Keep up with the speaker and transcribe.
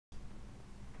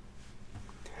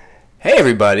Hey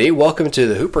everybody, welcome to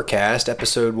the HooperCast,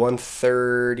 episode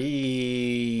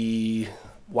 130.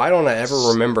 Why don't I ever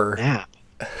remember? Snap.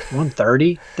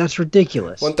 130? That's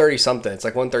ridiculous. 130 something. It's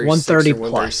like 136 130 or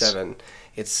plus. 137.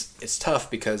 It's tough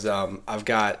because I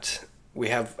can't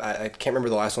remember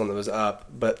the last one that was up,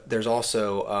 but there's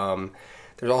also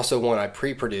one I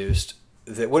pre-produced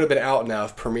that would have been out now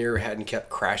if Premiere hadn't kept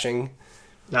crashing.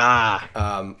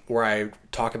 Ah, Where I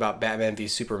talk about Batman v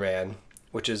Superman,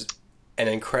 which is an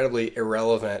incredibly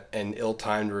irrelevant and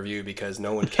ill-timed review because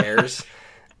no one cares.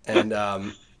 And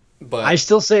I but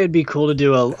still say it'd be cool to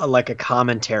do a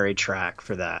commentary track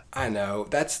for that. I know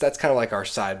that's kind of like our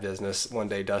side business. One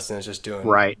day Dustin is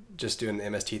Right. just doing the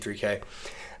MST3K.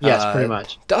 Yes, pretty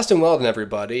much. Dustin Weldon,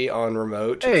 everybody on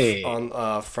remote Hey,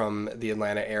 from the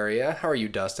Atlanta area. How are you,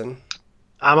 Dustin?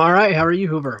 I'm all right. How are you,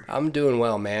 Hoover? I'm doing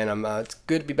well, man. It's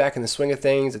good to be back in the swing of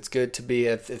things. It's good to be,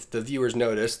 if the viewers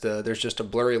notice, there's just a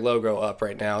blurry logo up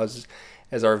right now as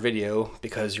our video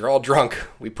because you're all drunk.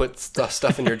 We put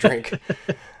stuff in your drink.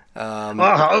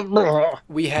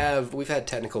 We've had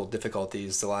technical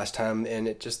difficulties the last time, and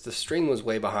the stream was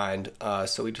way behind.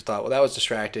 So we just thought, well, that was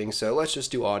distracting. So let's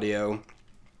just do audio,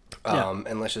 Yeah,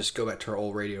 and let's just go back to our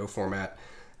old radio format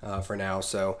for now.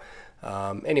 So.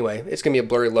 Anyway, it's going to be a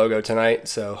blurry logo tonight,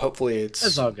 so hopefully that's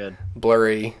it's all good.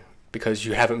 blurry because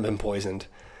you haven't been poisoned.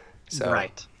 So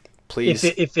Right. please,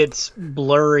 If it's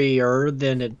blurrier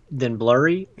than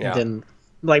blurry, yeah. then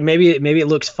like maybe it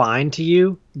looks fine to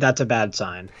you. That's a bad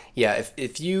sign. Yeah,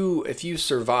 if you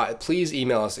survive, please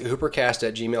email us at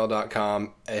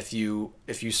hoopercast@gmail.com if you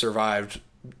survived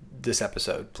this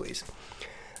episode, please.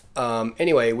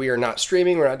 Anyway, we are not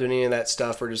streaming. We're not doing any of that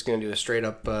stuff. We're just going to do a straight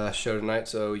up show tonight.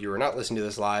 So you are not listening to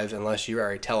this live unless you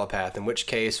are a telepath, in which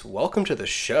case, welcome to the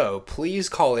show. Please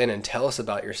call in and tell us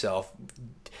about yourself.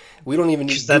 We don't even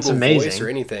need 'Cause that's Google amazing. Voice or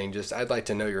anything. Just I'd like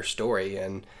to know your story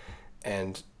and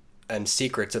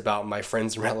secrets about my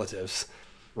friends and relatives.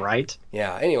 Right?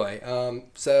 Yeah. Anyway,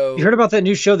 You heard about that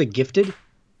new show, The Gifted?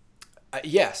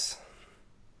 yes.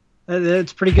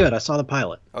 It's pretty good. I saw the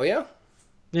pilot. Oh yeah.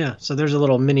 Yeah, so there's a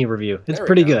little mini review. It's There we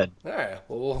pretty go. good. All right.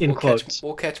 Well, In catch quotes.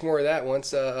 we'll catch more of that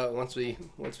once we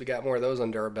got more of those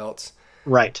under our belts.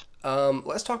 Right.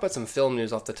 Let's talk about some film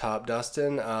news off the top,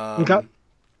 Dustin. Okay.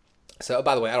 So,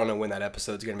 by the way, I don't know when that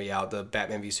episode's going to be out. The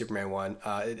Batman v Superman one.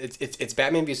 It's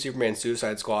Batman v Superman,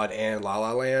 Suicide Squad, and La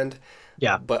La Land.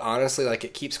 Yeah. But honestly, like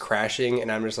it keeps crashing, and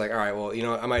I'm just like, all right, well,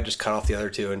 I might just cut off the other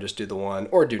two and just do the one,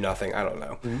 or do nothing. I don't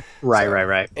know.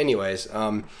 Right. Anyways,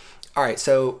 all right.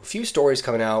 So, few stories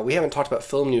coming out. We haven't talked about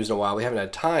film news in a while. We haven't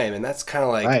had time, and that's kind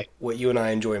of like Right. what you and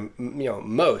I enjoy,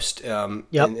 most.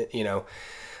 Yep.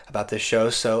 About this show.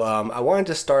 So, I wanted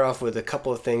to start off with a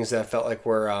couple of things that I felt like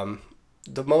were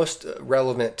the most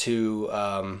relevant to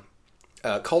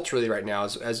culturally right now.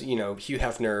 As you know, Hugh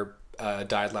Hefner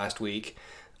died last week.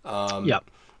 Yep.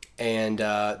 And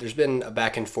there's been a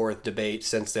back and forth debate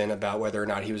since then about whether or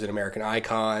not he was an American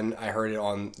icon. I heard it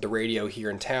on the radio here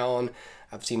in town.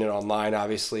 I've seen it online,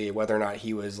 obviously, whether or not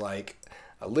he was like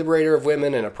a liberator of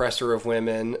women, an oppressor of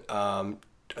women,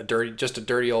 just a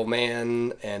dirty old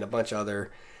man, and a bunch of other,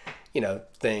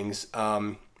 things.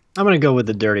 I'm gonna go with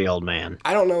the dirty old man.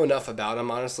 I don't know enough about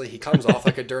him, honestly. He comes off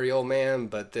like a dirty old man,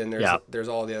 but then Yeah. there's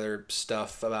all the other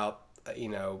stuff about,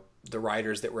 the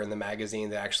writers that were in the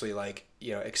magazine that actually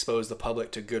exposed the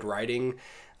public to good writing.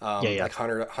 Yeah. Like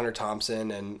Hunter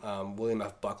Thompson and William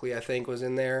F. Buckley, I think, was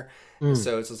in there.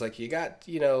 So it's just like you got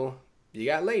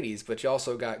ladies, but you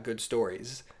also got good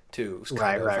stories too. It's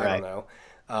kind of, I don't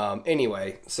know.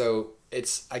 Anyway, so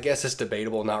I guess it's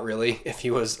debatable, not really, if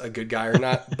he was a good guy or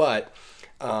not. But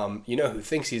who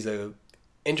thinks he's a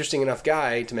interesting enough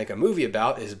guy to make a movie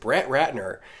about is Brett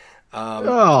Ratner.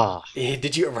 Oh.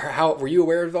 Were you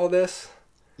aware of all this?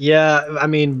 Yeah, I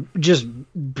mean, just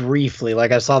briefly,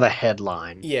 like I saw the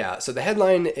headline. Yeah, so the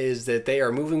headline is that they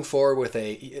are moving forward with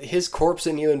his corpse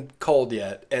isn't even cold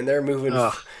yet, and they're moving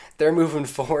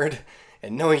forward,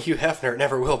 and knowing Hugh Hefner, it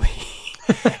never will be.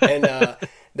 And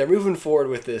they're moving forward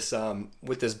with this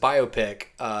biopic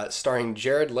starring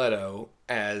Jared Leto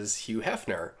as Hugh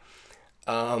Hefner,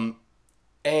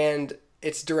 and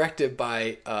it's directed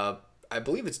by I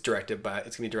believe it's gonna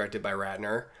be directed by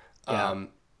Ratner. Yeah.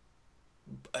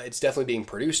 It's definitely being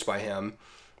produced by him.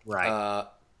 Right.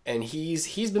 And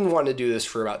he's been wanting to do this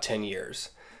for about 10 years.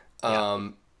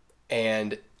 And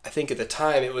I think at the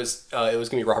time it was going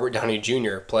to be Robert Downey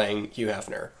Jr. playing Hugh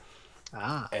Hefner.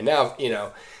 And now,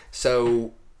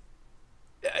 so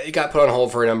it got put on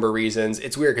hold for a number of reasons.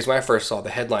 It's weird because when I first saw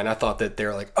the headline, I thought that they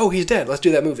were like, oh, he's dead. Let's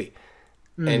do that movie.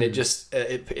 And it just,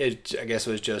 I guess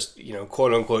was just,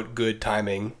 quote unquote, good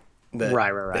timing that,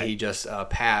 that he just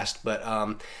passed.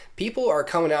 But people are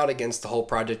coming out against the whole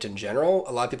project in general.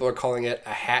 A lot of people are calling it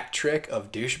a hat trick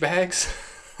of douchebags.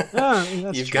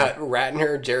 You've got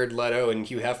Ratner, Jared Leto, and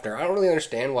Hugh Hefner. I don't really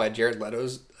understand why Jared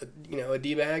Leto's, a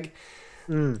D-bag.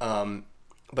 But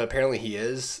apparently he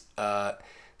is.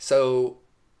 So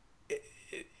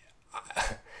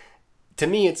to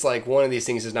me, it's like one of these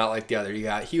things is not like the other. You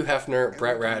got Hugh Hefner,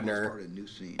 Brett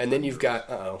Ratner, and then you've got,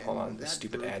 hold on, this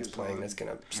stupid ad's playing. That's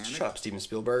going to, shut up, Steven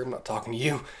Spielberg. I'm not talking to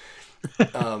you.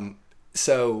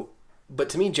 But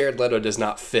to me, Jared Leto does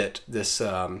not fit this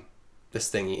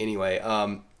thingy anyway.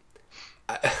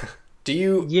 Do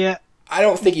you? Yeah. I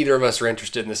don't think either of us are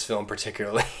interested in this film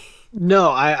particularly. No,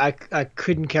 I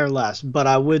couldn't care less. But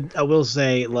I will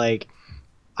say, like,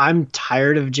 I'm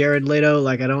tired of Jared Leto.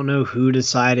 Like, I don't know who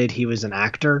decided he was an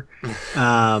actor.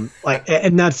 And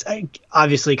that's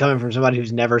obviously coming from somebody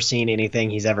who's never seen anything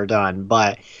he's ever done.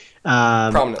 But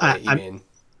prominently, you mean?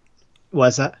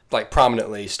 What's that? Like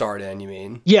prominently starred in, you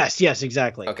mean? Yes,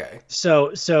 exactly. Okay. So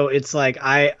it's like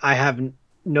I have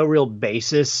no real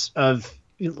basis of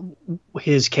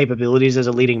his capabilities as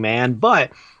a leading man, but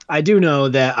I do know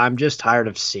that I'm just tired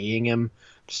of seeing him,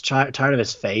 just tired of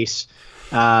his face.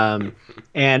 And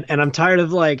I'm tired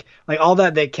of like all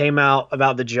that came out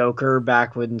about the Joker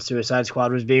back when Suicide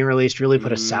Squad was being released really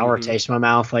put a sour taste in my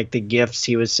mouth. Like the gifts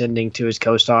he was sending to his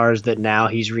co-stars that now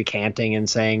he's recanting and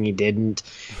saying he didn't.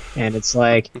 And it's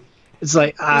like, it's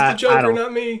the Joker,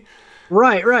 not me.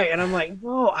 Right. And I'm like,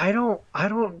 no, I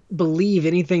don't believe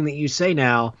anything that you say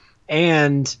now.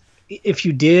 And if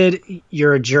you did,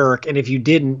 you're a jerk, and if you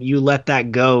didn't, you let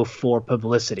that go for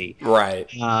publicity,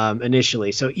 right?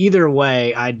 Initially, so either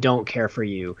way, I don't care for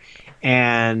you,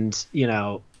 and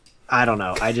I don't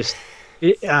know. I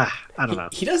don't know.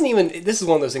 He doesn't even. This is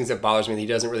one of those things that bothers me. That he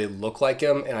doesn't really look like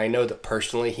him, and I know that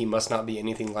personally he must not be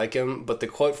anything like him. But the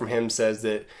quote from him says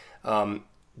that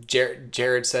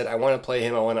Jared said, "I want to play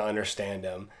him. I want to understand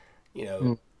him."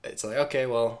 It's like, okay,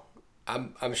 well.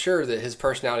 I'm sure that his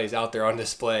personality is out there on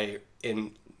display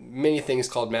in many things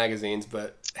called magazines,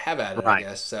 but have at it, I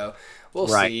guess. So we'll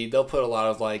see. They'll put a lot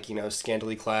of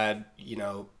scantily clad,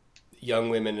 young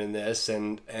women in this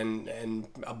and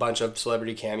a bunch of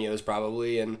celebrity cameos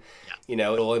probably. And,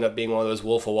 it'll end up being one of those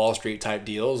Wolf of Wall Street type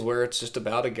deals where it's just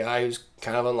about a guy who's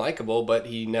kind of unlikable, but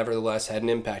he nevertheless had an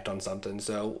impact on something.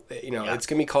 So, it's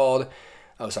going to be called,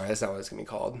 oh, sorry, that's not what it's going to be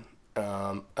called.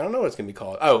 I don't know what it's going to be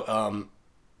called.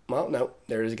 Well, no,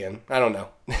 there it is again. I don't know.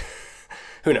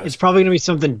 Who knows? It's probably going to be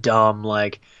something dumb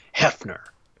like Hefner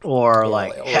or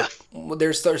Hef. Well,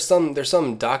 there's some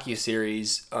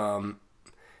docuseries on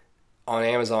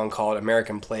Amazon called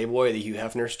American Playboy, the Hugh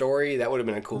Hefner story. That would have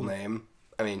been a cool name.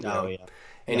 I mean,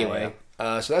 Anyway,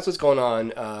 so that's what's going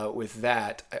on with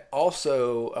that. I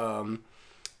also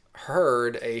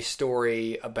heard a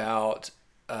story about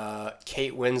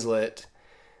Kate Winslet.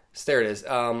 So there it is.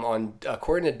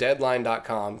 According to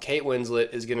Deadline.com, Kate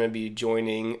Winslet is going to be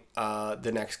joining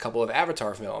the next couple of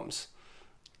Avatar films.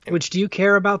 Which, do you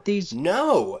care about these?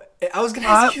 No. I was going to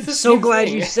ask you the same thing. I'm so glad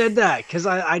you said that, because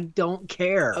I don't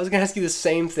care. I was going to ask you the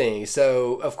same thing.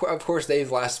 So, of course, they've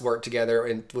last worked together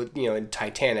in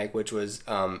Titanic, which was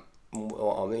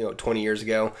 20 years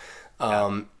ago.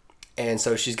 And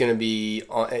so she's going to be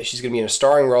in a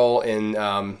starring role in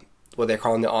what they're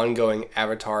calling the ongoing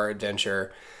Avatar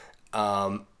adventure.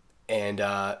 And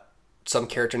some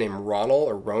character named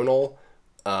Ronal,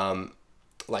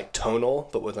 like Tonal,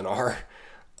 but with an R.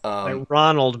 Like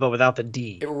Ronald, but without the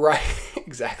D. Right,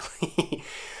 exactly.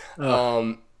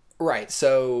 Right,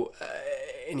 so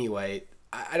anyway,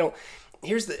 I don't...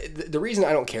 Here's the reason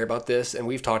I don't care about this, and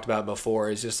we've talked about it before,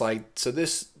 is just like, so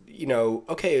this,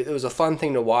 okay, it was a fun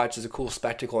thing to watch, it's a cool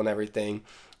spectacle and everything,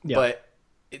 but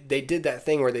they did that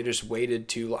thing where they just waited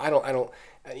to... I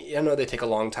know they take a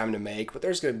long time to make, but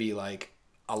there's going to be like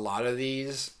a lot of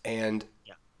these, and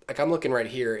like I'm looking right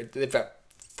here, they've got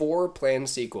 4 planned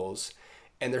sequels,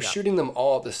 and they're shooting them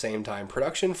all at the same time.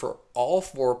 Production for all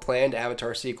 4 planned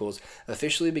Avatar sequels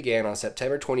officially began on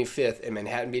September 25th in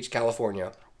Manhattan Beach,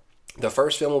 California. The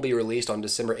first film will be released on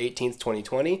December 18th,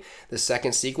 2020. The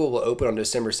second sequel will open on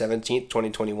December 17th,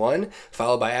 2021,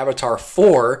 followed by Avatar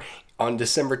 4 on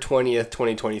December 20th,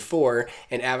 2024,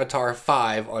 and Avatar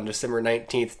 5 on December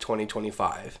 19th,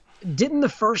 2025. Didn't the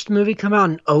first movie come out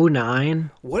in 2009?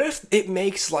 What if it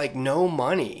makes no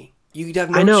money? You'd have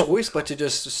no choice but to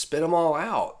just spit them all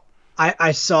out.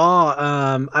 I saw,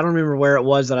 I don't remember where it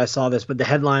was that I saw this, but the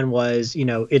headline was,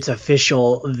 it's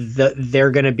official that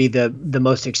they're going to be the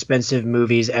most expensive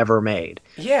movies ever made.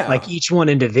 Yeah. Like each one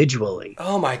individually.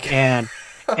 Oh my God. And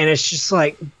it's just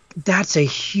like, that's a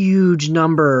huge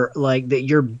number, like that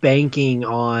you're banking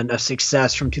on a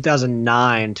success from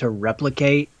 2009 to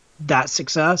replicate that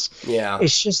success. Yeah.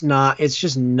 It's just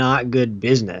not good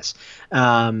business.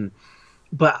 Um,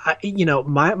 but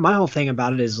my whole thing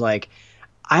about it is like,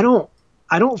 I don't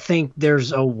I don't think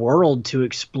there's a world to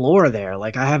explore there.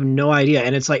 Like I have no idea.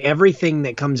 And it's like everything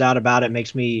that comes out about it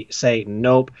makes me say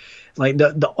nope. Like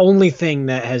the only thing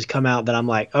that has come out that I'm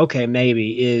like, okay,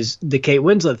 maybe is the Kate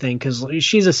Winslet thing because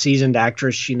she's a seasoned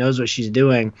actress. She knows what she's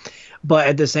doing. But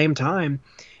at the same time,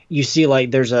 you see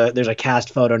like there's a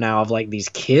cast photo now of like these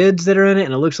kids that are in it,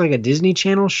 and it looks like a Disney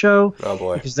Channel show. Oh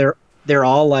boy. Because they're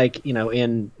all like,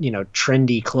 in,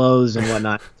 trendy clothes and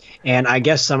whatnot. And I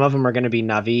guess some of them are going to be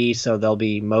Navi, so they'll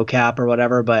be mocap or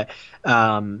whatever. But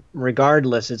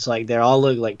regardless, it's like they all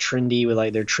look like trendy with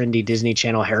like their trendy Disney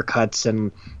Channel haircuts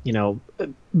and,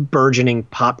 burgeoning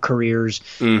pop careers.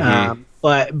 Mm-hmm.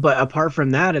 But apart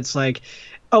from that, it's like,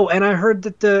 oh, and I heard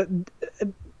that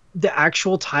the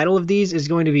actual title of these is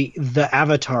going to be the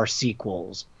Avatar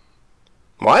sequels.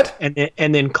 What?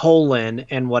 And then colon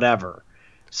and whatever.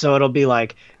 So it'll be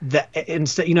like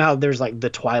instead, how there's like the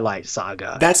Twilight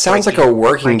Saga. That sounds like a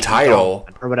working title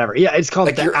or whatever. Yeah, it's called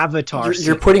like the Avatar.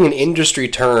 You're putting an industry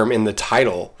term in the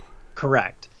title.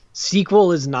 Correct.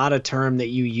 Sequel is not a term that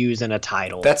you use in a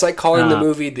title. That's like calling the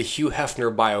movie the Hugh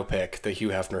Hefner biopic, the Hugh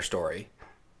Hefner story.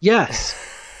 Yes,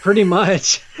 pretty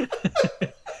much.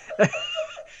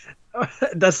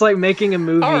 That's like making a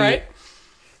movie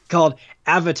called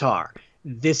Avatar.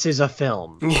 This is a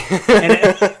film. and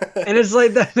it's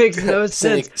like, that makes no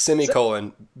sense.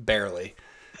 Semicolon, barely.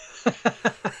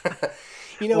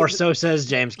 Or so says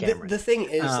James Cameron. The thing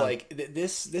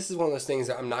is, this is one of those things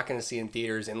that I'm not going to see in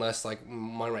theaters unless, like,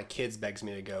 one of my kids begs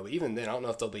me to go. But even then, I don't know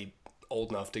if they'll be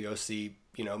old enough to go see,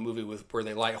 a movie where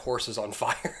they light horses on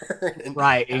fire. And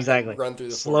right, exactly. Run through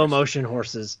the slow motion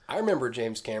horses. I remember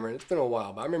James Cameron. It's been a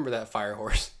while, but I remember that fire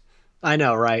horse. I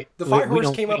know, right? The fire horse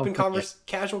came up in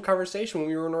casual conversation when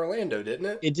we were in Orlando, didn't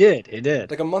it? It did.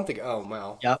 Like a month ago. Oh,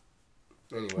 wow. Yep.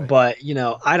 Anyway. But,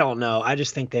 I don't know. I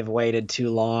just think they've waited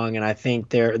too long, and I think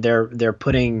they're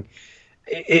putting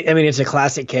it's a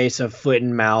classic case of foot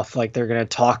and mouth. Like they're going to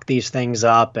talk these things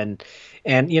up and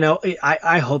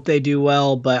I hope they do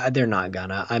well, but they're not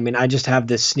gonna. I just have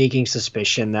this sneaking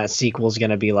suspicion that sequel's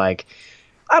going to be like,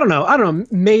 I don't know.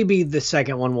 Maybe the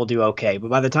second one will do okay, but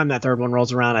by the time that third one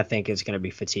rolls around, I think it's going to be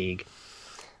fatigue.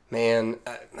 Man,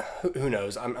 who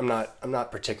knows? I'm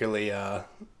not particularly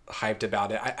hyped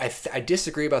about it. I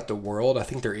disagree about the world. I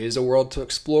think there is a world to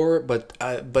explore, but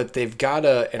they've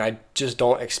gotta, and I just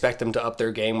don't expect them to up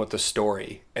their game with the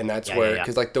story. And that's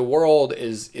because like the world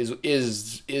is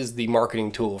the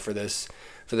marketing tool for this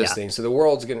thing. So the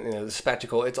world's gonna, the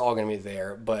spectacle, it's all gonna be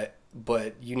there. But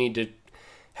you need to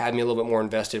have me a little bit more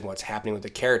invested in what's happening with the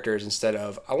characters instead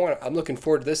of I'm looking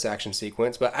forward to this action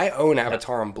sequence. But I own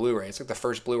Avatar on Blu-ray. It's like the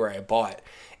first Blu-ray I bought,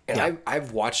 and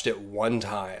I've watched it one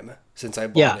time since I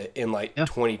bought it in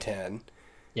 2010.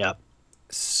 Yeah,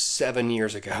 7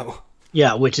 years ago.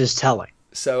 Yeah, which is telling.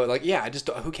 So I just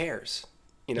don't, who cares?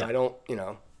 I don't.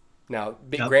 Now,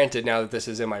 granted, now that this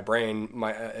is in my brain,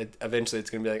 eventually it's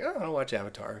gonna be like, oh, I'll watch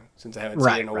Avatar since I haven't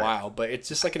seen it in a while. But it's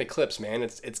just like an eclipse, man.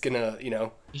 It's gonna,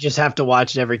 You just have to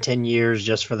watch it every 10 years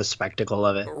just for the spectacle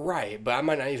of it. Right, but I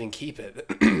might not even keep it.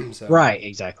 So, right,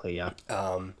 exactly, yeah.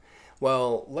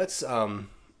 Well, let's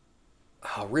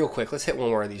real quick, let's hit one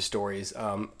more of these stories.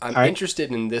 I'm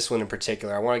interested in this one in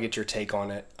particular. I want to get your take on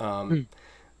it.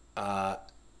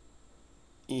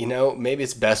 Maybe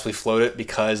it's best we float it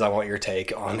because I want your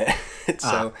take on it.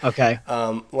 So, okay.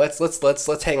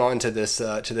 Let's hang on to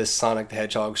this Sonic the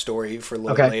Hedgehog story for a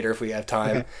little bit later if we have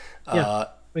time. Okay. Yeah.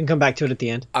 We can come back to it at the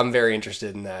end. I'm very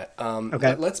interested in that.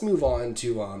 Okay. Let's move on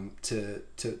to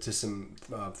some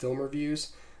film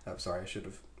reviews. I'm sorry, I should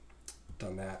have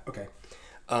done that. Okay.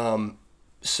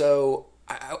 So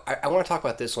I want to talk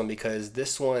about this one because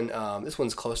this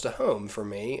one's close to home for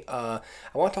me. I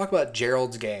want to talk about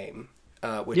Gerald's Game.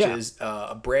 Which is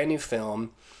a brand new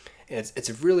film.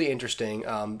 It's really interesting.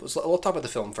 We'll talk about the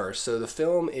film first. So the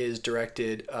film is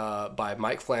directed by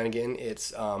Mike Flanagan.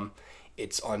 It's on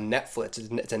Netflix.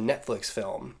 It's a Netflix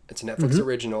film. It's a Netflix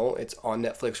original. It's on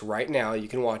Netflix right now. You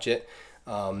can watch it.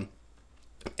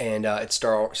 And it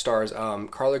stars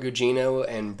Carla Gugino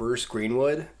and Bruce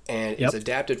Greenwood, and it's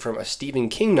adapted from a Stephen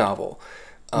King novel.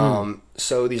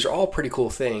 So these are all pretty cool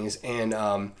things,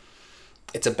 and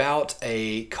it's about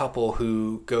a couple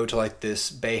who go to like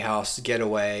this Bay House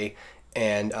getaway,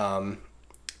 and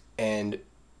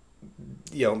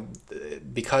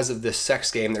because of this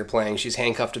sex game they're playing, she's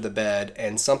handcuffed to the bed,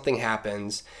 and something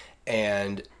happens,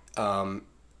 and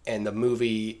and the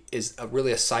movie is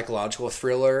really a psychological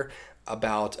thriller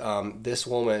about this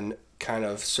woman kind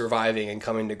of surviving and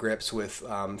coming to grips with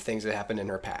things that happened in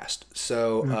her past.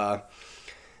 So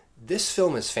this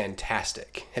film is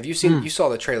fantastic. Have you seen? You saw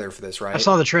the trailer for this, right? I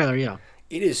saw the trailer. Yeah.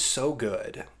 It is so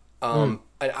good. And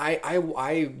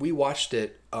we watched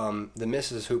it. The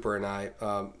Mrs. Hooper and I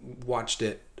watched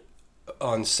it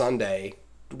on Sunday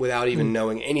without even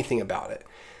knowing anything about it.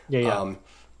 Yeah.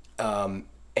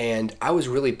 And I was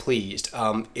really pleased.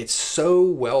 It's so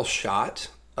well shot.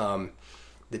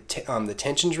 The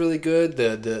tension's really good.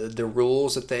 The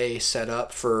rules that they set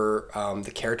up for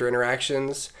the character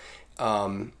interactions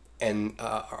and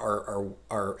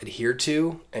are adhered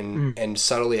to and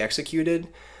subtly executed.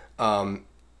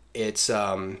 It's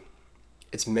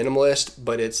minimalist,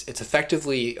 but it's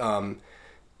effectively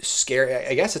scary.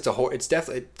 I guess it's a horror. It's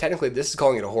definitely technically this is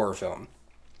calling it a horror film.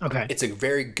 Okay. It's a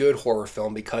very good horror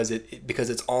film because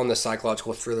it's on the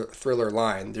psychological thriller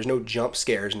line. There's no jump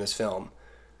scares in this film.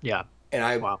 Yeah. And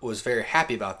I was very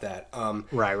happy about that.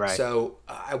 Right. So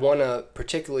I want to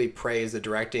particularly praise the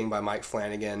directing by Mike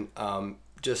Flanagan.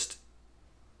 Just,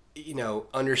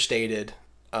 understated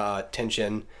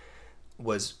tension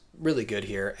was really good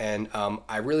here. And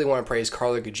I really want to praise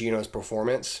Carla Gugino's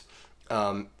performance.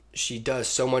 She does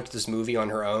so much of this movie on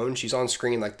her own. She's on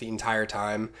screen like the entire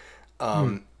time.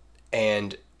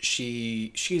 And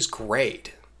she's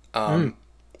great. And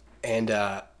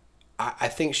I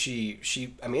think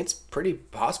I mean, it's pretty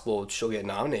possible she'll get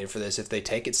nominated for this if they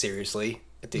take it seriously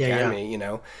at the Academy,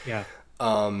 Yeah.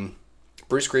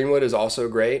 Bruce Greenwood is also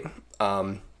great.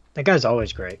 That guy's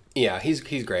always great. Yeah,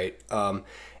 he's great.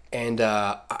 And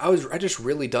I just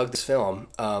really dug this film.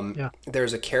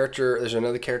 There's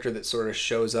another character that sort of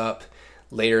shows up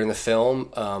later in the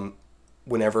film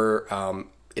whenever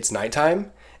it's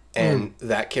nighttime, and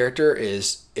that character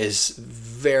is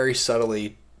very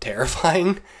subtly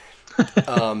terrifying.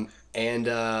 And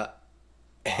that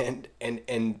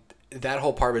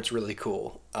whole part of it's really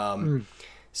cool.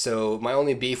 So my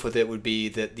only beef with it would be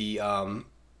that the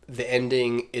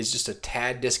ending is just a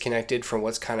tad disconnected from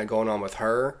what's kind of going on with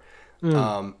her.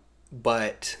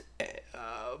 But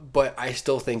I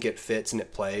still think it fits and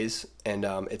it plays, and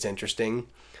it's interesting.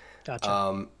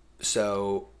 Gotcha. This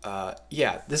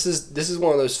is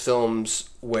one of those films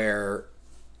where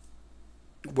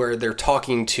they're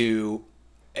talking to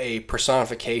a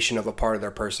personification of a part of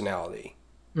their personality,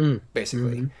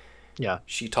 basically. Yeah.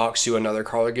 She talks to another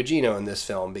Carla Gugino in this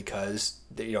film because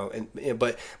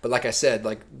but like I said,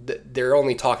 like they're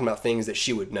only talking about things that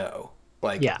she would know.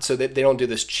 So they don't do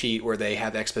this cheat where they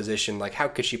have exposition. Like, how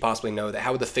could she possibly know that?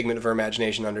 How would the figment of her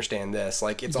imagination understand this?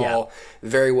 Like, it's all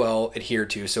very well adhered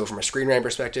to. So from a screenwriting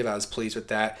perspective, I was pleased with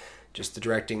that. Just the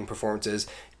directing, performances.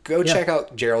 Go check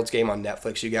out Gerald's Game on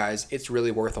Netflix, you guys. It's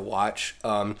really worth a watch.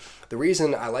 The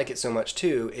reason I like it so much,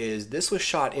 too, is this was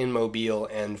shot in Mobile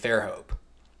and Fairhope.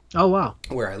 Oh, wow.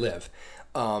 Where I live.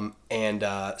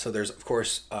 So there's, of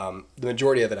course, the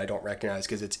majority of it I don't recognize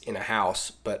because it's in a house,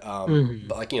 but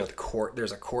the court,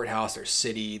 there's a courthouse, there's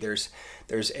city, there's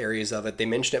areas of it. They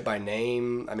mention it by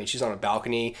name. I mean, she's on a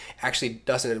balcony. Actually,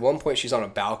 Dustin, at one point she's on a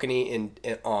balcony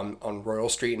on Royal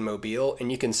Street in Mobile, and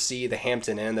you can see the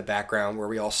Hampton Inn in the background where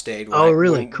we all stayed.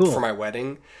 Cool. For my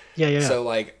wedding. Yeah. So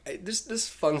like this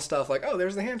fun stuff, like, oh,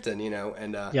 there's the Hampton,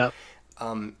 and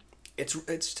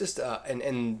it's just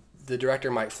and the director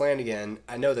Mike Flanagan,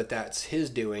 I know that's his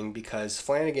doing because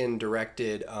Flanagan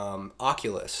directed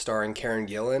Oculus, starring Karen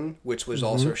Gillan, which was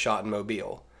also shot in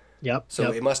Mobile. Yep.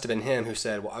 So it must have been him who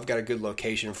said, "Well, I've got a good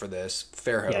location for this,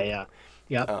 Fairhope." Yeah.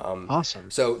 Yep.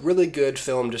 Awesome. So really good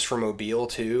film just for Mobile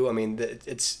too. I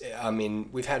mean,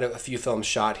 we've had a few films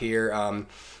shot here.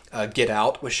 Get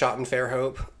Out was shot in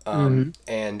Fairhope, and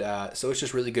so it's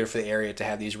just really good for the area to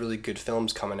have these really good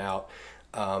films coming out.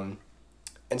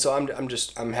 And so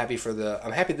I'm happy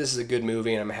this is a good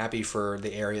movie, and I'm happy for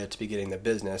the area to be getting the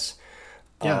business.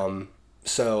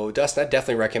 So Dustin, I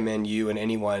definitely recommend you and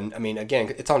anyone. I mean,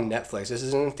 again, it's on Netflix. This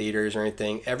isn't in theaters or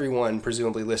anything. Everyone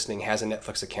presumably listening has a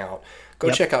Netflix account. Go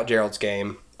check out Gerald's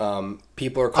Game.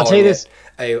 People are calling I'll tell you this.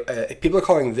 People are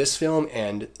calling this film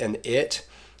and it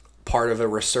part of a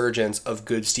resurgence of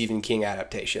good Stephen King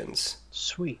adaptations.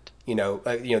 Sweet.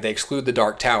 They exclude The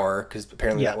Dark Tower because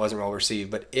apparently that wasn't well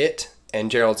received, but it and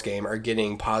Gerald's Game are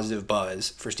getting positive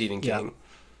buzz for Stephen King.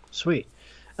 Sweet.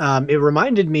 It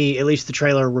reminded me, at least the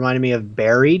trailer reminded me of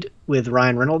Buried with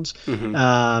Ryan Reynolds.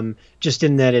 Just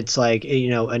in that it's like,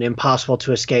 an impossible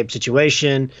to escape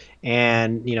situation.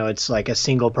 And, it's like a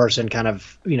single person kind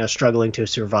of, struggling to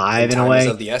survive in a way. Time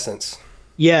is of the essence.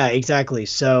 Yeah, exactly.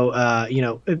 So,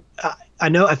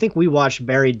 I think we watched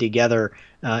Buried together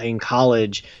in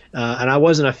college, and I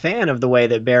wasn't a fan of the way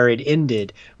that Buried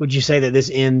ended. Would you say that this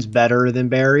ends better than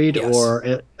Buried, Yes.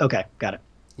 or okay, got it.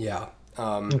 Yeah.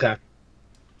 Okay,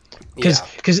 Yeah.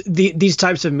 because these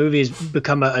types of movies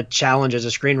become a challenge as a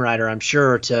screenwriter, I'm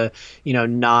sure, to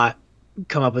not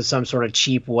come up with some sort of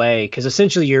cheap way, because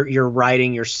essentially you're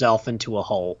writing yourself into a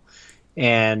hole,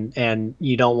 and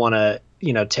you don't want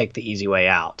to take the easy way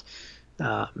out.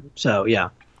 So yeah,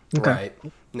 okay, Right.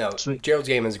 No, sweet, Gerald's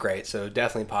Game is great, so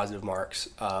definitely positive marks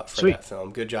for sweet. that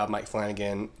film. Good job, Mike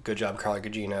Flanagan. Good job, Carla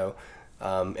Gugino.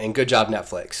 And good job,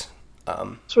 Netflix.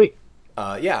 Sweet.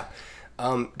 Yeah.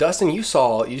 Dustin, you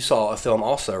saw a film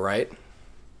also, right?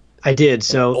 I did. An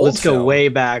So old let's go film. way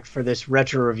back for this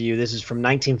retro review. This is from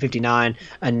 1959,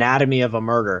 Anatomy of a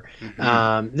Murder.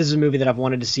 This is a movie that I've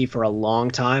wanted to see for a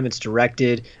long time. It's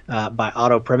directed by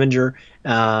Otto Preminger,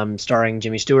 starring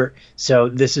Jimmy Stewart. So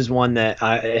this is one that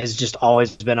has just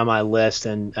always been on my list,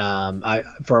 and I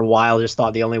for a while just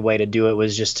thought the only way to do it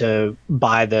was just to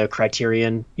buy the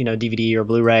Criterion, DVD or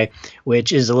Blu-ray,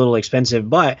 which is a little expensive,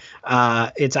 but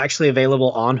it's actually available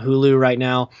on Hulu right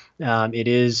now. It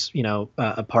is,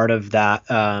 a part of that,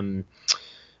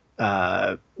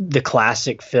 the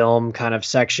classic film kind of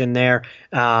section there.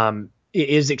 It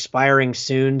is expiring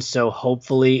soon, so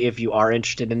hopefully, if you are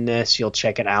interested in this, you'll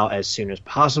check it out as soon as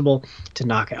possible to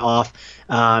knock it off.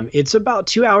 It's about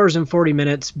 2 hours and 40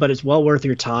 minutes, but it's well worth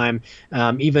your time,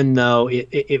 even though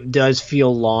it does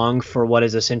feel long for what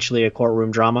is essentially a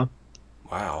courtroom drama.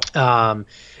 Wow. Um,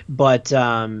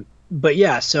 but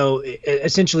yeah, so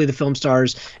essentially the film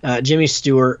stars Jimmy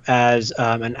Stewart as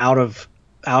an out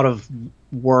of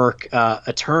work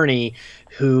attorney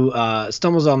who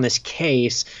stumbles on this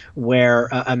case where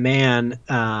a man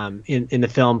in the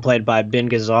film played by Ben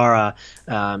Gazzara,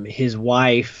 his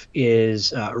wife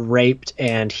is raped,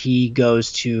 and he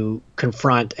goes to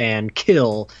confront and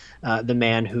kill the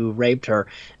man who raped her,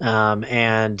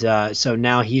 and so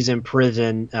now he's in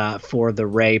prison for the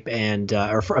rape I'm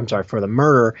sorry, for the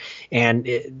murder, and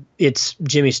it's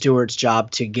Jimmy Stewart's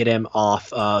job to get him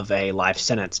off of a life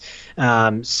sentence.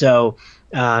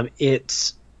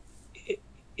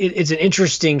 It's an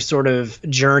interesting sort of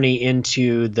journey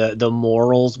into the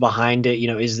morals behind it.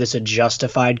 Is this a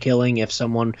justified killing? If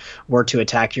someone were to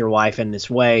attack your wife in this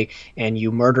way and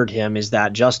you murdered him, is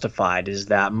that justified? Is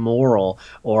that moral?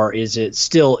 Or is it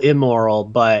still immoral,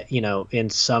 but, in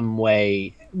some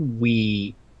way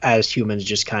we as humans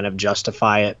just kind of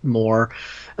justify it more?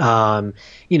 And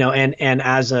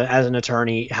as an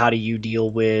attorney, how do you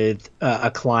deal with a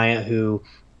client who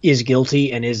is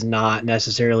guilty and is not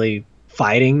necessarily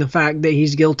fighting the fact that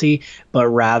he's guilty, but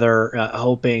rather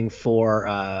hoping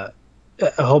to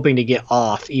get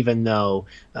off, even though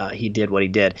he did what he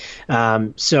did.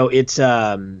 So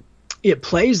it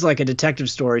plays like a detective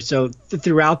story. So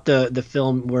throughout the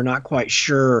film, we're not quite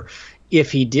sure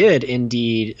if he did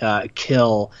indeed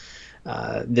kill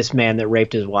this man that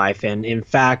raped his wife. And in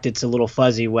fact, it's a little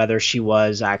fuzzy whether she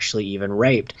was actually even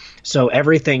raped. So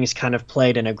everything's kind of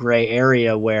played in a gray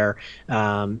area where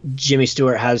Jimmy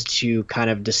Stewart has to kind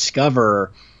of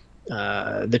discover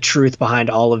the truth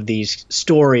behind all of these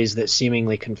stories that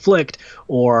seemingly conflict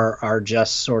or are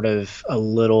just sort of a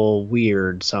little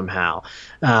weird somehow.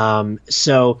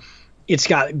 So it's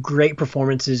got great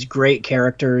performances, great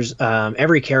characters.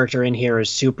 Every character in here is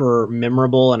super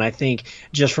memorable, and I think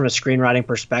just from a screenwriting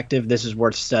perspective, this is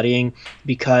worth studying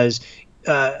because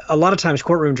a lot of times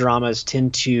courtroom dramas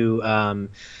tend to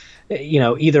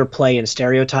either play in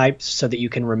stereotypes so that you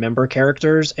can remember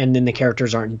characters and then the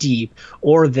characters aren't deep,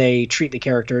 or they treat the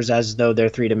characters as though they're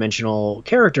three-dimensional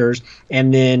characters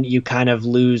and then you kind of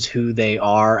lose who they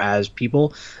are as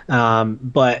people.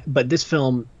 But this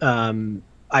film,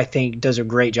 I think, does a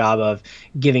great job of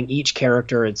giving each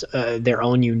character its their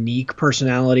own unique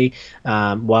personality,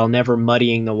 while never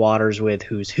muddying the waters with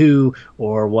who's who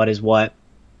or what is what.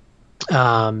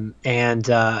 And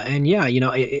yeah,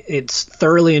 it's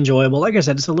thoroughly enjoyable. Like I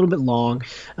said, it's a little bit long,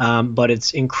 but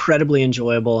it's incredibly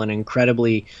enjoyable and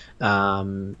incredibly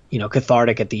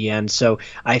cathartic at the end. So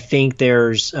I think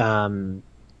there's a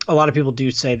lot of people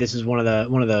do say this is one of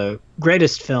the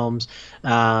greatest films,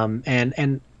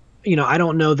 and I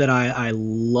don't know that I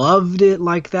loved it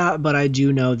like that, but I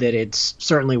do know that it's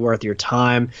certainly worth your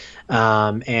time.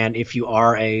 And if you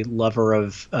are a lover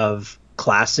of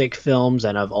classic films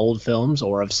and of old films,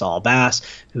 or of Saul Bass,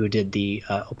 who did the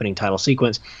opening title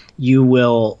sequence, you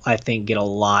will, I think, get a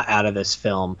lot out of this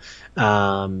film.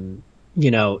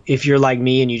 if you're like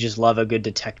me and you just love a good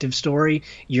detective story,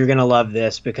 you're gonna love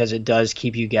this because it does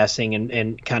keep you guessing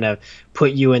and kind of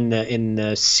put you in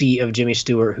the seat of Jimmy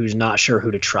Stewart, who's not sure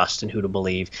who to trust and who to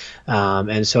believe.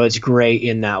 And so it's great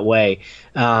in that way.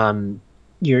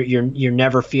 You're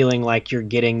never feeling like you're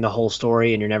getting the whole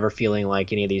story, and you're never feeling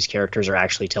like any of these characters are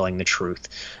actually telling the truth.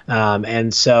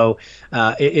 And so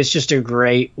it's just a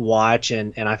great watch,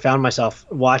 and I found myself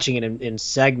watching it in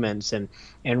segments, and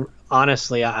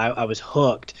honestly, I was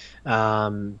hooked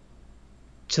to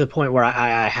the point where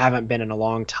I haven't been in a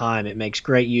long time. It makes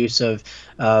great use of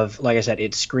like I said,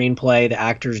 its screenplay. The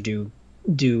actors do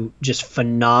just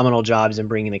phenomenal jobs in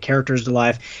bringing the characters to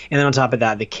life, and then on top of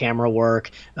that, the camera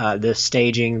work, the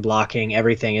staging, blocking,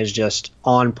 everything is just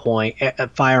on point,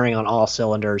 firing on all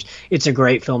cylinders. It's a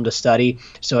great film to study,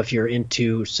 so if you're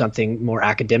into something more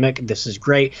academic, this is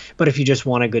great, but if you just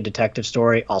want a good detective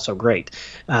story, also great.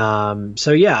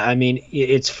 So yeah, I mean,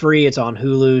 it's free, it's on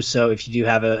Hulu, so if you do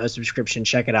have a subscription,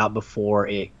 check it out before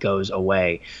it goes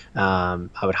away. I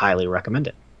would highly recommend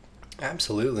it.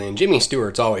 Absolutely. And Jimmy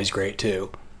Stewart's always great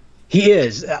too. He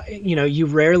is. You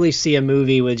rarely see a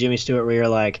movie with Jimmy Stewart where you're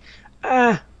like,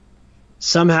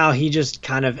 somehow he just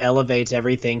kind of elevates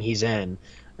everything he's in.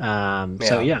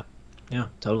 So yeah,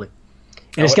 totally.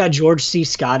 And it's got George C.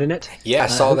 Scott in it. Yeah, I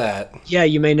saw that. Yeah,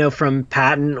 you may know from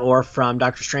Patton or from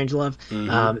Dr. Strangelove.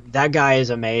 That guy is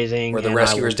amazing. Or The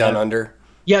Rescuers Down Under.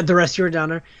 Yeah, The Rescuers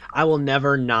Down Under. I will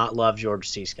never not love George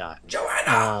C. Scott.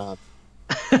 Joanna!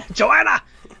 Joanna!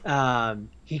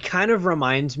 He kind of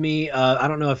reminds me I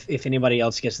don't know if anybody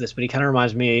else gets this, but he kind of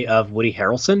reminds me of Woody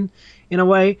Harrelson in a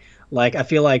way. Like, I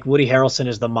feel like Woody Harrelson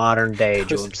is the modern day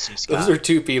George C. Scott. Those are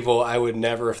two people I would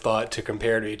never have thought to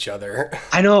compare to each other.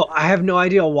 I know. I have no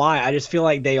idea why. I just feel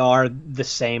like they are the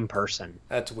same person.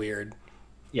 That's weird.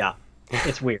 Yeah,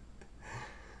 it's weird.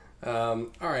 All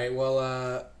right.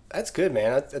 Well, that's good,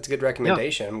 man. That's a good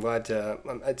recommendation. Yeah. I'm glad to.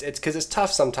 It's because it's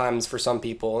tough sometimes for some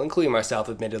people, including myself,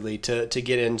 admittedly, to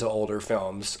get into older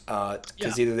films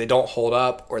because either they don't hold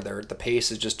up or the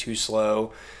pace is just too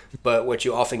slow. But what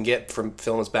you often get from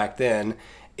films back then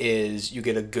is you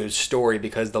get a good story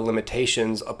because the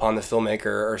limitations upon the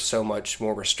filmmaker are so much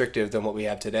more restrictive than what we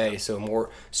have today. So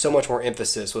much more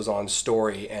emphasis was on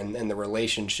story and the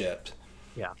relationship.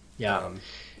 Yeah.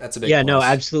 That's a big plus. No,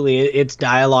 absolutely. It's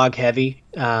dialogue heavy.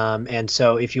 And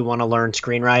so if you want to learn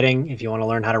screenwriting, if you want to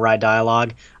learn how to write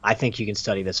dialogue, I think you can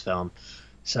study this film.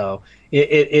 So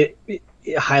it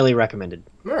highly recommended.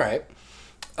 All right.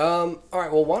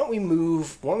 Well, why don't we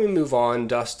move on,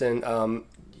 Dustin?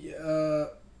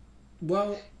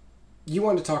 Well, you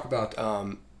wanted to talk about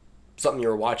something you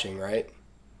were watching, right?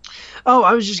 Oh,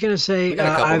 I was just going to say... We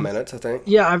got a couple minutes, I think.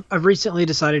 Yeah, I've recently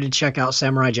decided to check out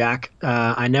Samurai Jack.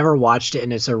 I never watched it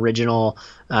in its original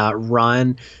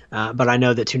run, but I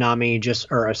know that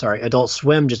Adult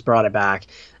Swim just brought it back.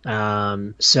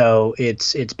 So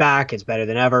it's back, it's better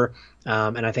than ever.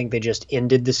 And I think they just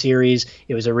ended the series.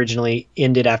 It was originally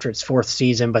ended after its 4th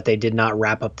season, but they did not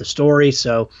wrap up the story.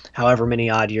 So however many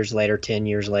odd years later, 10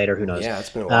 years later, who knows? Yeah, it's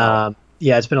been a while.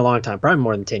 Yeah, it's been a long time, probably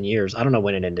more than 10 years. I don't know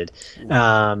when it ended.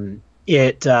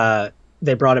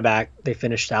 They brought it back. They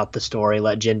finished out the story,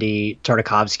 let Genndy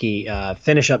Tartakovsky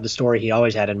finish up the story he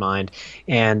always had in mind.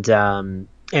 And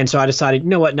so I decided, you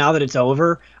know what, now that it's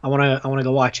over, I want to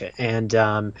go watch it. And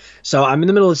so I'm in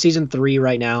the middle of season 3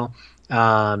 right now.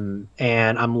 And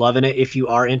I'm loving it. If you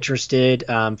are interested,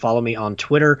 follow me on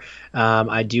Twitter.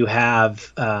 I do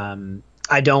have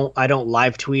I don't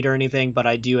live tweet or anything, but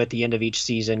I do at the end of each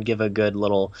season give a good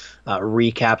little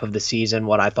recap of the season,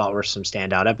 what I thought were some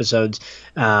standout episodes.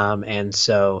 And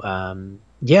so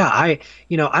yeah, I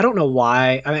don't know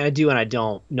why. I mean, I do and I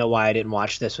don't know why I didn't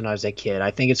watch this when I was a kid.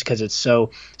 I think it's because it's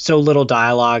so little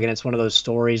dialogue, and it's one of those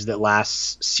stories that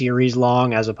lasts series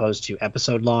long as opposed to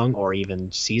episode long or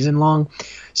even season long.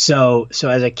 So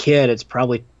as a kid, it's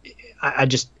probably I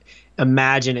just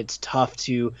imagine it's tough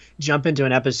to jump into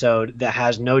an episode that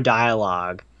has no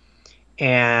dialogue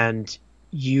and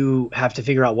you have to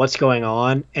figure out what's going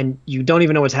on, and you don't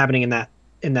even know what's happening in that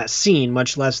scene,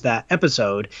 much less that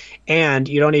episode, and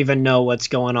you don't even know what's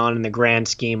going on in the grand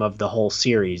scheme of the whole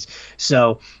series.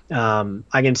 So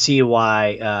I can see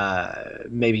why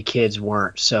maybe kids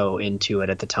weren't so into it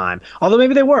at the time, although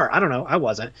maybe they were. I don't know. I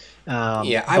wasn't.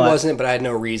 I wasn't, but I had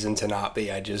no reason to not be.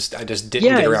 I just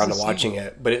didn't get around to watching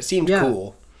it, but it seemed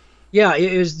cool. Yeah,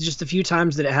 it was just a few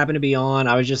times that it happened to be on.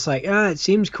 I was just like, it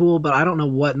seems cool, but I don't know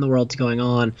what in the world's going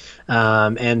on.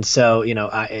 And so,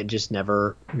 it just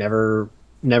never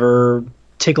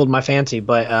tickled my fancy.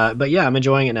 But yeah, I'm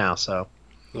enjoying it now. So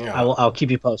Yeah. I'll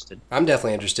keep you posted. I'm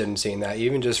definitely interested in seeing that,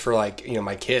 even just for like,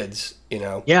 my kids,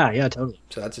 Yeah, yeah, totally.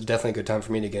 So that's definitely a good time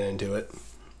for me to get into it.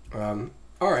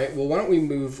 All right. Well, why don't we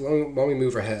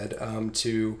move ahead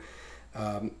to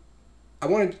I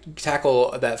want to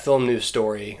tackle that film news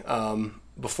story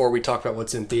before we talk about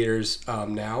what's in theaters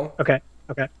now, Okay.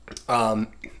 Okay.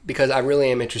 because I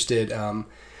really am interested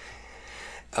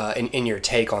in your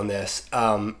take on this.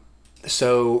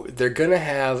 So they're gonna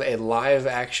have a live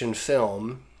action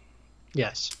film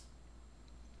Yes.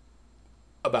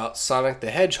 about Sonic the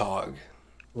Hedgehog,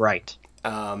 Right.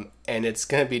 and it's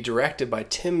gonna be directed by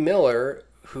Tim Miller,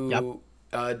 Yep. who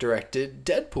directed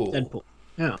Deadpool. Deadpool.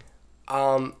 Yeah.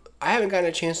 I haven't gotten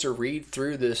a chance to read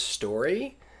through this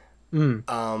story,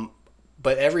 Mm.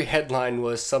 but every headline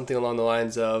was something along the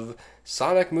lines of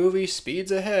Sonic movie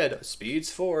speeds ahead,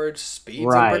 speeds forward, speeds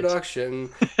Right. in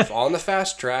production, on the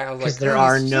fast track. I was Because like, there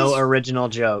are no original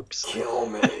jokes. kill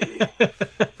me.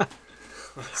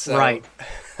 So, Right.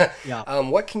 Yeah.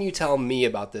 What can you tell me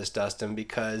about this, Dustin?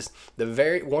 Because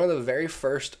one of the very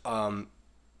first film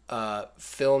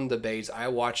debates I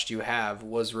watched you have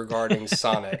was regarding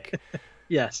Sonic.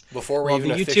 Yes. Before we Well,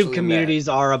 even the officially YouTube communities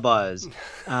are a buzz.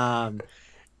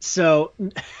 So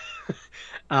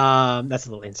that's a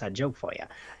little inside joke for you.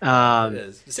 It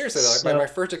is. Seriously, though, so- my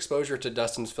first exposure to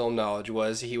Dustin's film knowledge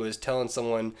was he was telling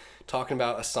someone talking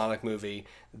about a Sonic movie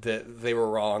that they were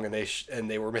wrong and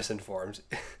they were misinformed.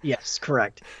 Yes,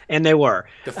 correct. And they were.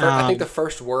 I think the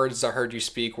first words I heard you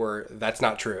speak were, "That's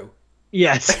not true."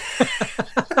 Yes.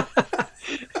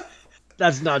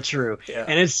 That's not true. Yeah.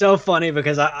 And it's so funny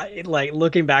because I like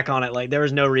looking back on it, like there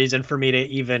was no reason for me to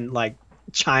even like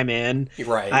chime in.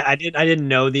 Right. I didn't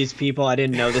know these people. I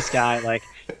didn't know this guy.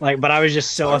 But I was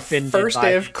just so offended. First day by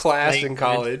of class his in flagrant-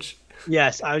 college.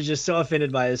 Yes, I was just so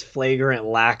offended by his flagrant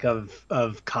lack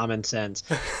of common sense.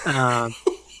 And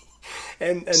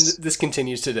this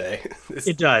continues today.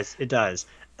 It does. It does.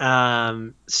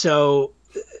 So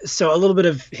a little bit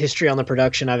of history on the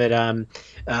production of it.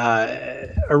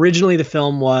 Originally, the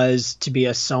film was to be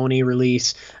a Sony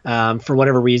release. For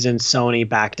whatever reason, Sony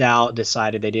backed out,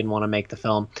 decided they didn't want to make the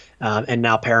film, and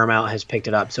now Paramount has picked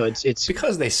it up. So it's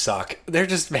because they suck. They're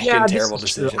just making terrible this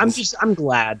is true. decisions. I'm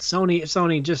glad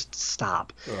Sony just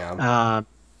stop. Yeah.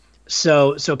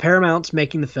 So Paramount's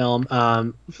making the film.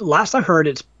 Last I heard,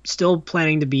 it's still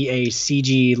planning to be a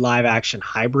CG live action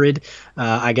hybrid.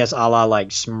 I guess a la like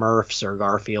Smurfs or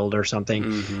Garfield or something.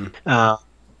 Mm-hmm.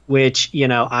 Which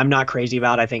I'm not crazy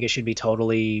about. I think it should be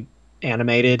totally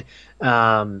animated.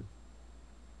 I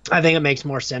think it makes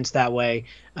more sense that way.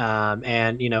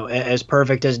 And as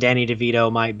perfect as Danny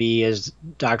DeVito might be as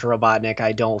Dr. Robotnik,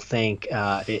 I don't think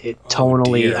it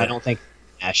tonally. Dear. I don't think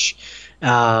mesh.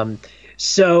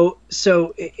 So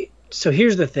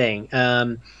here's the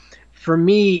thing. For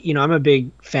me, I'm a big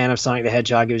fan of Sonic the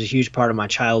Hedgehog. It was a huge part of my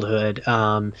childhood.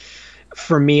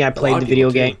 For me, I played the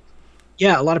video game.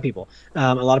 Yeah, a lot of people.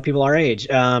 A lot of people our age.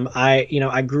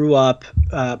 I grew up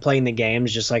playing the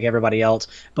games just like everybody else.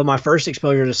 But my first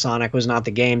exposure to Sonic was not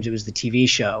the games; it was the TV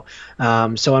show.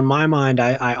 So in my mind,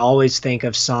 I always think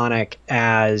of Sonic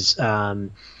as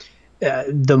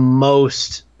the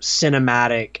most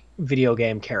cinematic video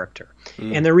game character.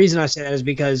 And the reason I say that is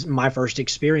because my first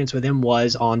experience with him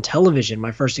was on television.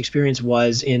 My first experience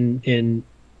was in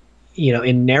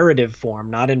narrative form,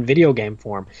 not in video game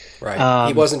form. Right.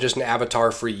 He wasn't just an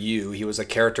avatar for you. He was a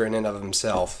character in and of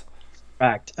himself.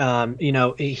 Correct.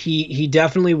 He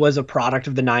definitely was a product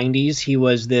of the 90s. He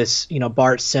was this,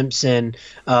 Bart Simpson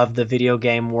of the video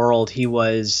game world. He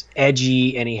was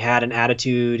edgy and he had an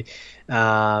attitude.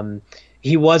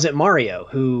 He wasn't Mario,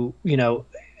 who,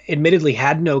 admittedly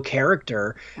had no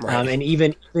character. Right. And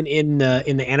even in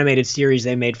the animated series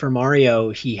they made for Mario,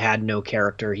 he had no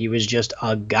character. He was just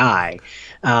a guy.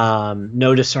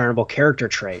 No discernible character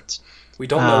traits. We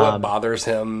don't know what bothers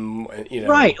him,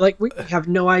 Right, like we have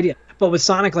no idea. But with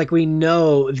Sonic, like we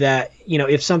know that,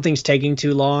 if something's taking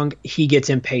too long, he gets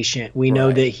impatient. We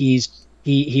know that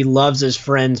he loves his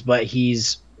friends, but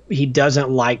he doesn't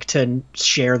like to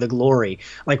share the glory.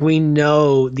 Like we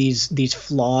know these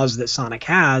flaws that Sonic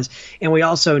has, and we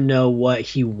also know what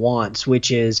he wants,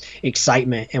 which is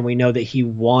excitement. And we know that he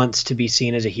wants to be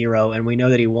seen as a hero, and we know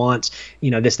that he wants,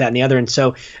 this, that, and the other. And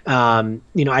so,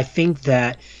 I think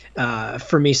that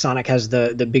for me, Sonic has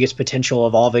the biggest potential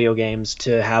of all video games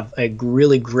to have a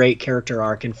really great character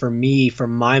arc. And for me, for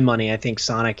my money, I think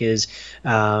Sonic is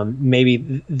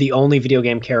maybe the only video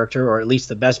game character, or at least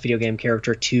the best video game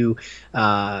character, to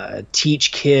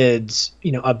teach kids,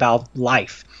 about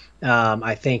life.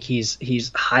 I think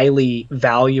he's highly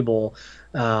valuable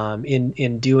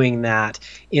in doing that,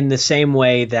 in the same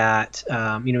way that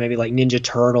maybe like Ninja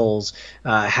Turtles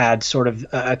had sort of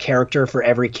a character for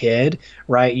every kid,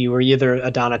 right? You were either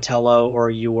a Donatello or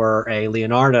you were a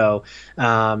Leonardo.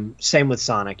 Same with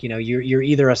Sonic. You're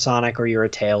either a Sonic or you're a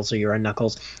Tails or you're a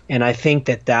Knuckles, and I think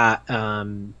that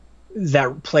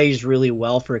plays really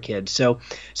well for kids. So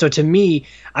to me,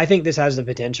 I think this has the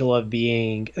potential of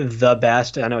being the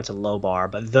best. I know it's a low bar,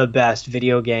 but the best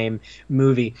video game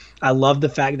movie. I love the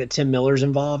fact that Tim Miller's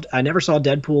involved. I never saw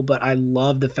Deadpool, but I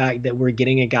love the fact that we're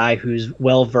getting a guy who's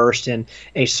well versed in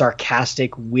a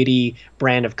sarcastic, witty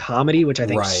brand of comedy, which I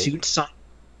think suits Sonic.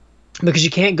 Because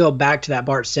you can't go back to that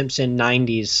Bart Simpson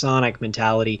 90s Sonic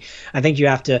mentality. I think you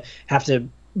have to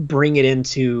bring it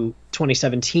into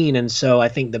 2017, and so I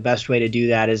think the best way to do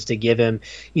that is to give him,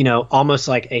 almost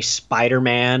like a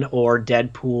Spider-Man or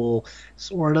Deadpool,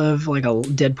 sort of like a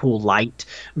Deadpool light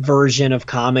version of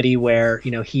comedy where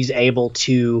he's able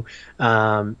to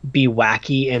be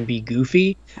wacky and be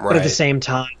goofy, but at the same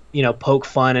time poke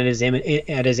fun at his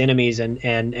enemies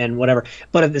and whatever,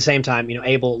 but at the same time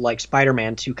able, like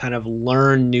Spider-Man, to kind of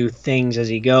learn new things as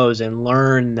he goes and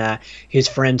learn that his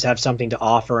friends have something to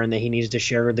offer and that he needs to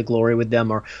share the glory with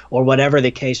them, or whatever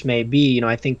the case may be.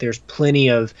 I think there's plenty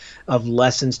of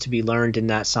lessons to be learned in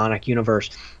that Sonic universe.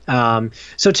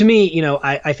 So to me,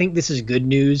 I think this is good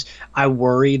news. I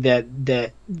worry that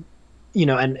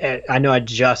and I know I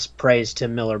just praised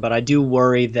Tim Miller, but I do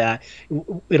worry that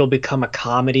it'll become a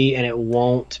comedy and it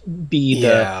won't be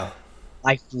the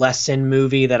life lesson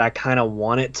movie that I kind of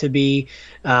want it to be.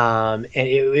 And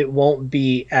it won't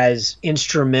be as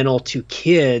instrumental to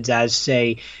kids as,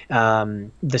 say,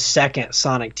 the second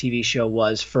Sonic TV show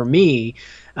was for me,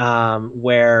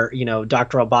 where,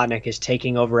 Dr. Robotnik is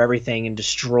taking over everything and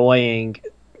destroying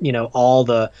all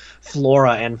the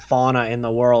flora and fauna in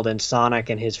the world, and Sonic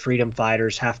and his freedom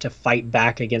fighters have to fight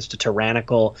back against a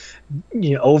tyrannical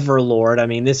overlord. I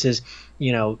mean, this is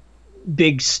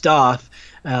big stuff,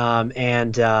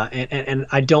 and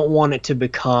I don't want it to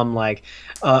become like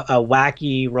a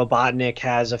wacky Robotnik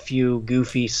has a few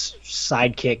goofy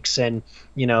sidekicks, and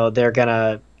they're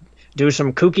gonna do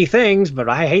some kooky things, but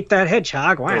I hate that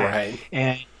hedgehog. Wow. Right.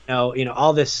 And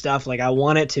all this stuff. Like, I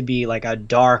want it to be like a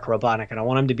dark Robotnik, and I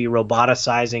want him to be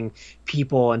roboticizing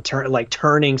people and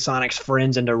turning Sonic's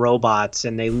friends into robots,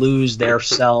 and they lose their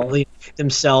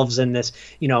themselves in this,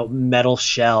 metal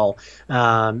shell.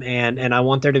 And I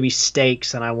want there to be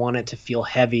stakes, and I want it to feel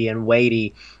heavy and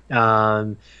weighty.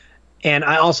 And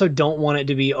I also don't want it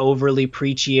to be overly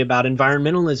preachy about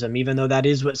environmentalism, even though that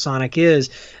is what Sonic is.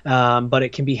 But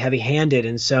it can be heavy-handed.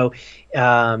 And so,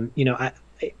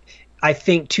 I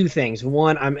think two things.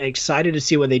 One, I'm excited to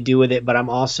see what they do with it, but I'm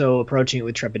also approaching it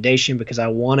with trepidation because I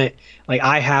want it, like,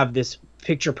 I have this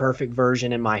picture perfect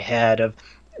version in my head of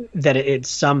that it's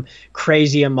some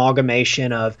crazy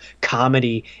amalgamation of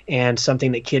comedy and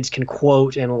something that kids can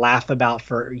quote and laugh about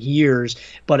for years,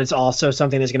 but it's also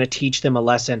something that's going to teach them a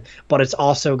lesson, but it's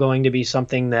also going to be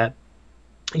something that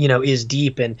is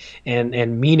deep and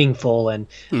meaningful and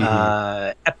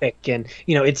epic, and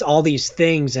it's all these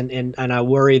things, and I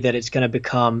worry that it's going to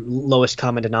become lowest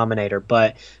common denominator,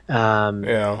 but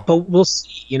we'll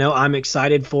see. I'm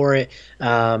excited for it.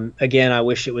 Again, I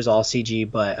wish it was all CG,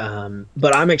 but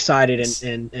I'm excited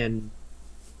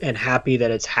and happy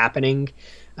that it's happening,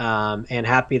 and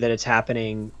happy that it's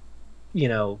happening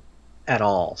at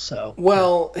all.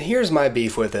 So here's my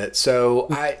beef with it. So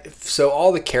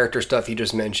all the character stuff you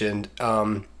just mentioned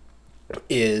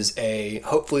is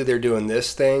hopefully they're doing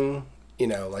this thing,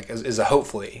 is a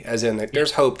hopefully, as in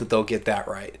there's hope that they'll get that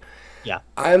right. Yeah.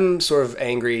 I'm sort of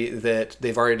angry that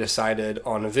they've already decided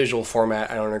on a visual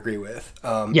format I don't agree with.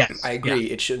 Yes. I agree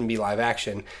it shouldn't be live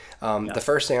action. The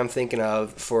first thing I'm thinking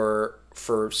of for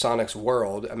Sonic's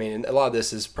world, I mean, a lot of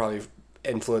this is probably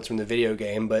influence from the video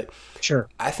game, but sure,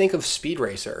 I think of Speed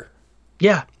Racer.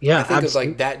 Yeah, I think absolutely. of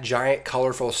like that giant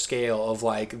colorful scale of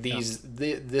like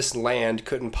this land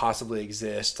couldn't possibly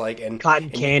exist, like, and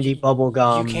cotton candy, bubble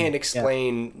gum. You can't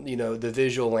explain the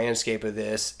visual landscape of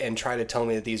this and try to tell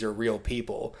me that these are real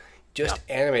people. Just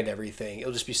animate everything.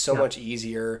 It'll just be so much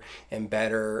easier and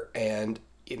better, and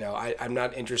I'm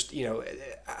not interested,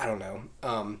 I don't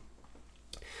know.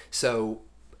 So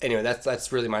anyway,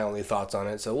 that's really my only thoughts on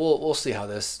it. So we'll see how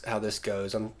this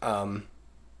goes.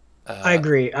 I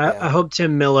agree. I hope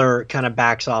Tim Miller kind of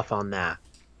backs off on that.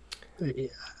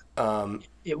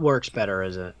 It works better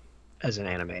as an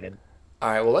animated. All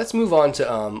right. Well, let's move on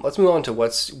to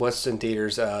what's in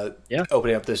theaters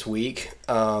opening up this week.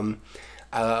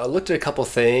 I looked at a couple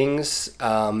things.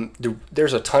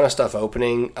 There's a ton of stuff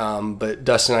opening, but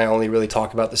Dustin and I only really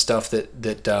talk about the stuff that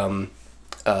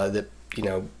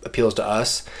appeals to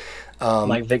us.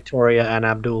 Like Victoria and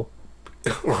Abdul.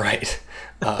 Right.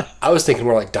 I was thinking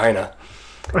more like Dinah,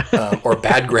 or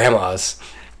Bad Grandmas.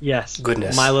 Yes.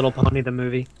 Goodness. My Little Pony, the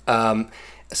movie.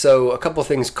 So a couple of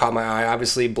things caught my eye.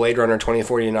 Obviously, Blade Runner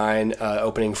 2049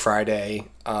 opening Friday.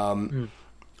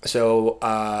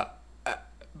 So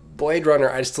Blade Runner,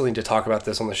 I still need to talk about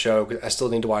this on the show. I still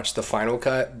need to watch the final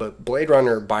cut. But Blade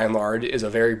Runner, by and large, is a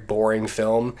very boring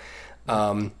film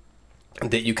that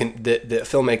that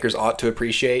filmmakers ought to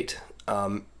appreciate.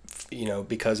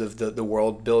 Because of the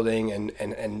world building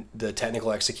and the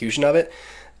technical execution of it.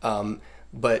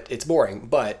 But it's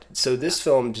boring. So this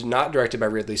film is not directed by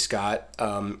Ridley Scott,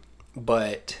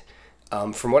 but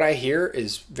from what I hear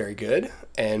is very good.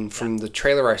 And from the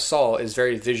trailer I saw is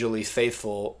very visually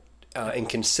faithful and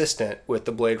consistent with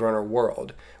the Blade Runner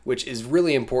world, which is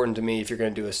really important to me if you're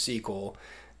going to do a sequel.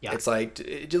 Yeah. It's like,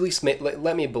 at least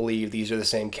let me believe these are the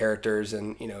same characters.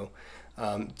 And,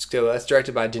 so that's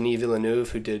directed by Denis Villeneuve,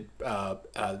 who did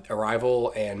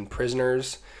Arrival and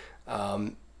Prisoners.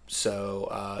 Both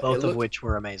of which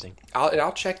were amazing.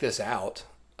 I'll check this out.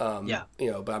 But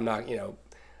I'm not,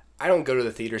 I don't go to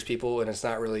the theaters, people, and it's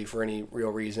not really for any real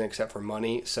reason except for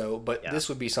money. But this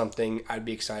would be something I'd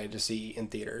be excited to see in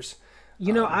theaters.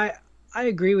 I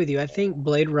agree with you. I think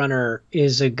Blade Runner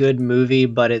is a good movie,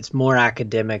 but it's more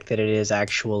academic than it is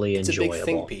actually enjoyable. It's a big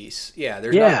think piece. Yeah,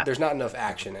 there's not enough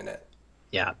action in it.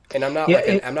 Yeah, and I'm not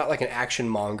like an action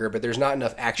monger, but there's not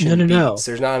enough action beats. No.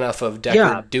 There's not enough of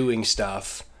Deckard doing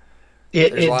stuff.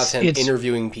 There's a lot of him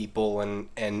interviewing people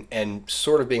and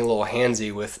sort of being a little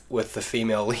handsy with the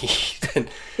female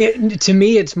lead. To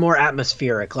me, it's more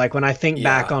atmospheric. Like when I think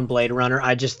back on Blade Runner,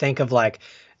 I just think of like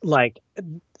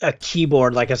a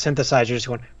keyboard, like a synthesizer, just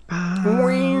going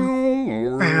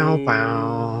bow, bow,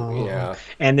 bow. Yeah,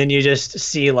 and then you just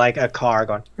see like a car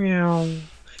going meow.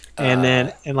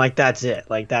 And like that's it.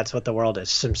 Like that's what the world is.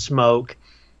 Some smoke,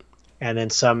 and then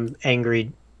some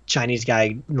angry Chinese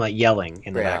guy like yelling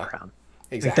in the background.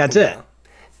 Exactly. Like, that's it.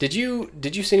 Did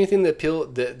you see anything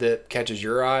that catches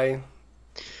your eye?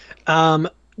 The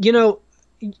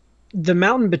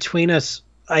Mountain Between Us,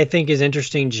 I think, is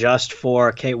interesting just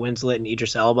for Kate Winslet and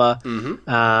Idris Elba.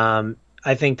 Mm-hmm.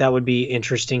 I think that would be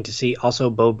interesting to see. Also,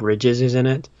 Beau Bridges is in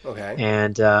it. Okay.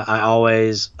 And I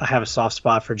have a soft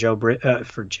spot for Joe.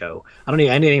 For Joe, I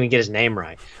didn't even get his name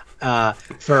right.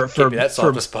 For that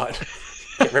soft spot.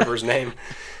 Can't remember his name.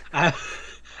 I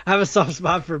have a soft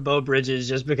spot for Beau Bridges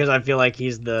just because I feel like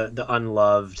he's the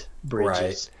unloved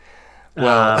Bridges. Right.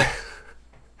 Well,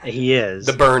 he is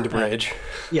the burned bridge.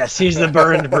 Yes, he's the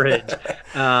burned bridge.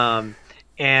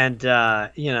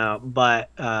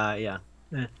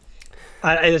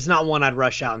 It's not one I'd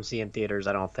rush out and see in theaters,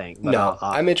 I don't think. But no,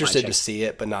 I'm interested to see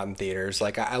it, but not in theaters.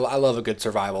 Like I love a good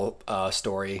survival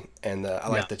story, and I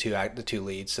like the two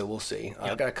leads. So we'll see.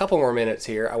 I've got a couple more minutes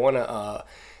here. I want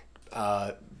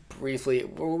to briefly.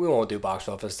 We won't do box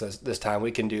office this time.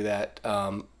 We can do that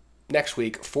next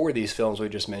week for these films we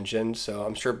just mentioned. So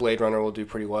I'm sure Blade Runner will do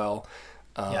pretty well.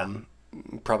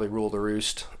 Probably rule the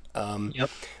roost.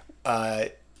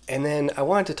 And then I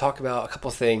wanted to talk about a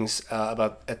couple things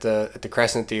about at the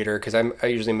Crescent Theater, because I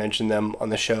usually mention them on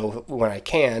the show when I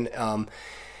can.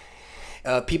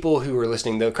 People who are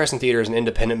listening, the Crescent Theater is an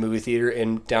independent movie theater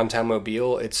in downtown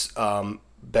Mobile. It's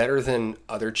better than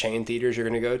other chain theaters you're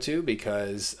going to go to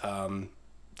because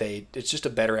it's just a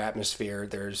better atmosphere.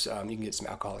 There's you can get some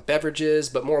alcoholic beverages,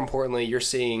 but more importantly, you're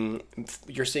seeing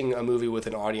a movie with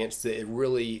an audience that it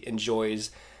really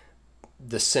enjoys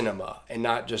the cinema and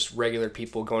not just regular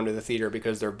people going to the theater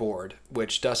because they're bored,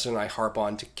 which Dustin and I harp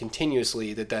on to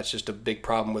continuously that's just a big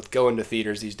problem with going to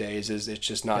theaters these days is it's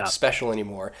just not special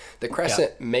anymore. The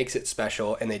Crescent makes it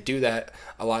special, and they do that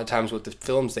a lot of times with the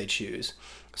films they choose.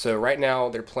 So right now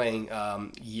they're playing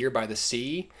Year by the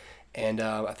Sea, and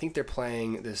I think they're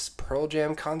playing this Pearl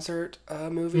Jam concert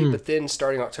movie, but then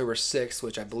starting October 6th,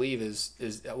 which I believe is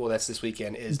that's this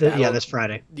weekend, is this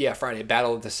Friday. Yeah, Friday,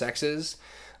 Battle of the Sexes.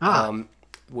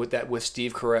 With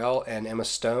Steve Carell and Emma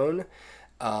Stone.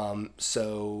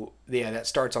 That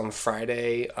starts on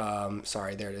Friday.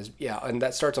 Sorry, there it is. Yeah, and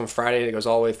that starts on Friday and it goes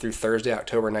all the way through Thursday,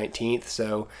 October 19th.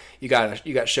 So you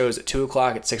got shows at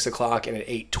 2:00, at 6:00, and at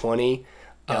 8:20.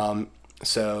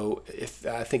 So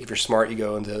I think if you're smart, you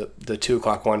go into the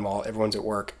 2:00 one while everyone's at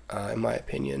work, in my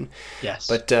opinion. Yes.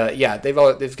 But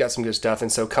they've got some good stuff.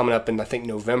 And so coming up in I think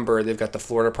November, they've got the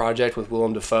Florida Project with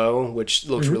Willem Dafoe, which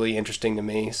looks really interesting to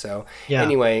me. So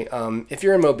anyway, if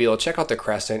you're in Mobile, check out the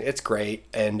Crescent. It's great,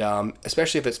 and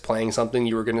especially if it's playing something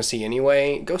you were going to see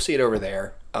anyway, go see it over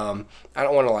there. I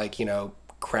don't want to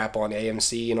crap on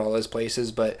AMC and all those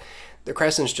places, but the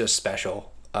Crescent's just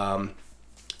special.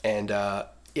 And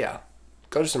yeah,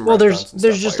 go to some Well, restaurants and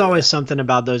there's stuff while just you're always there. something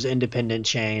about those independent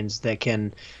chains that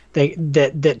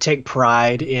that take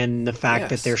pride in the fact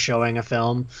that they're Yes. showing a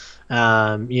film.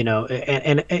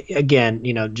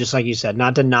 Again, just like you said,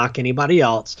 not to knock anybody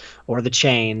else or the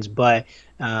chains, but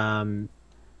um,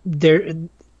 there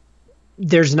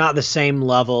there's not the same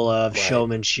level of Right.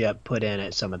 showmanship put in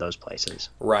at some of those places.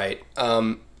 Right.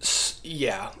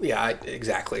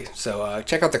 Exactly. So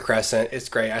check out the Crescent. It's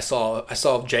great. I saw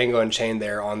Django Unchained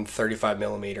there on 35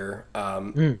 millimeter.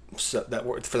 Mm. So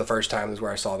for the first time is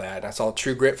where I saw that, and I saw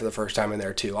True Grit for the first time in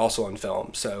there too, also on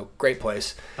film. So great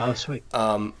place. Oh, sweet.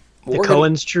 The We're gonna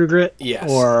Cohen's True Grit, Yes.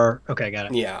 or okay, got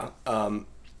it. Yeah.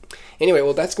 Anyway,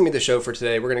 well, that's gonna be the show for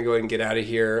today. We're gonna go ahead and get out of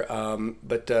here.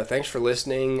 But thanks for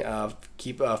listening.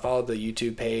 Keep follow the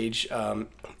YouTube page,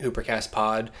 HooperCast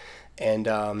Pod, and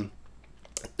you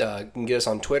can get us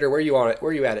on Twitter. Where are you on it? Where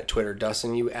are you at Twitter,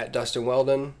 Dustin? You at Dustin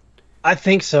Weldon? I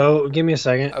think so. Give me a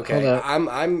second. Hold Okay, up.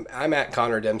 I'm at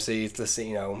Connor Dempsey. It's the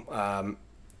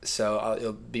so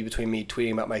it'll be between me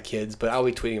tweeting about my kids, but I'll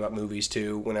be tweeting about movies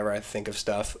too whenever I think of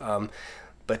stuff.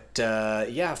 But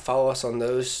yeah, follow us on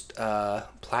those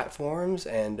platforms.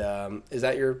 And is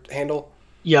that your handle?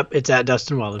 Yep, it's at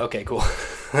Dustin Weldon. Okay, cool.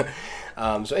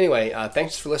 So anyway,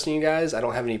 thanks for listening, you guys. I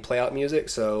don't have any play out music,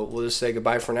 so we'll just say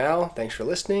goodbye for now. Thanks for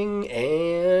listening,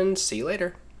 and see you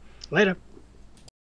later. Later.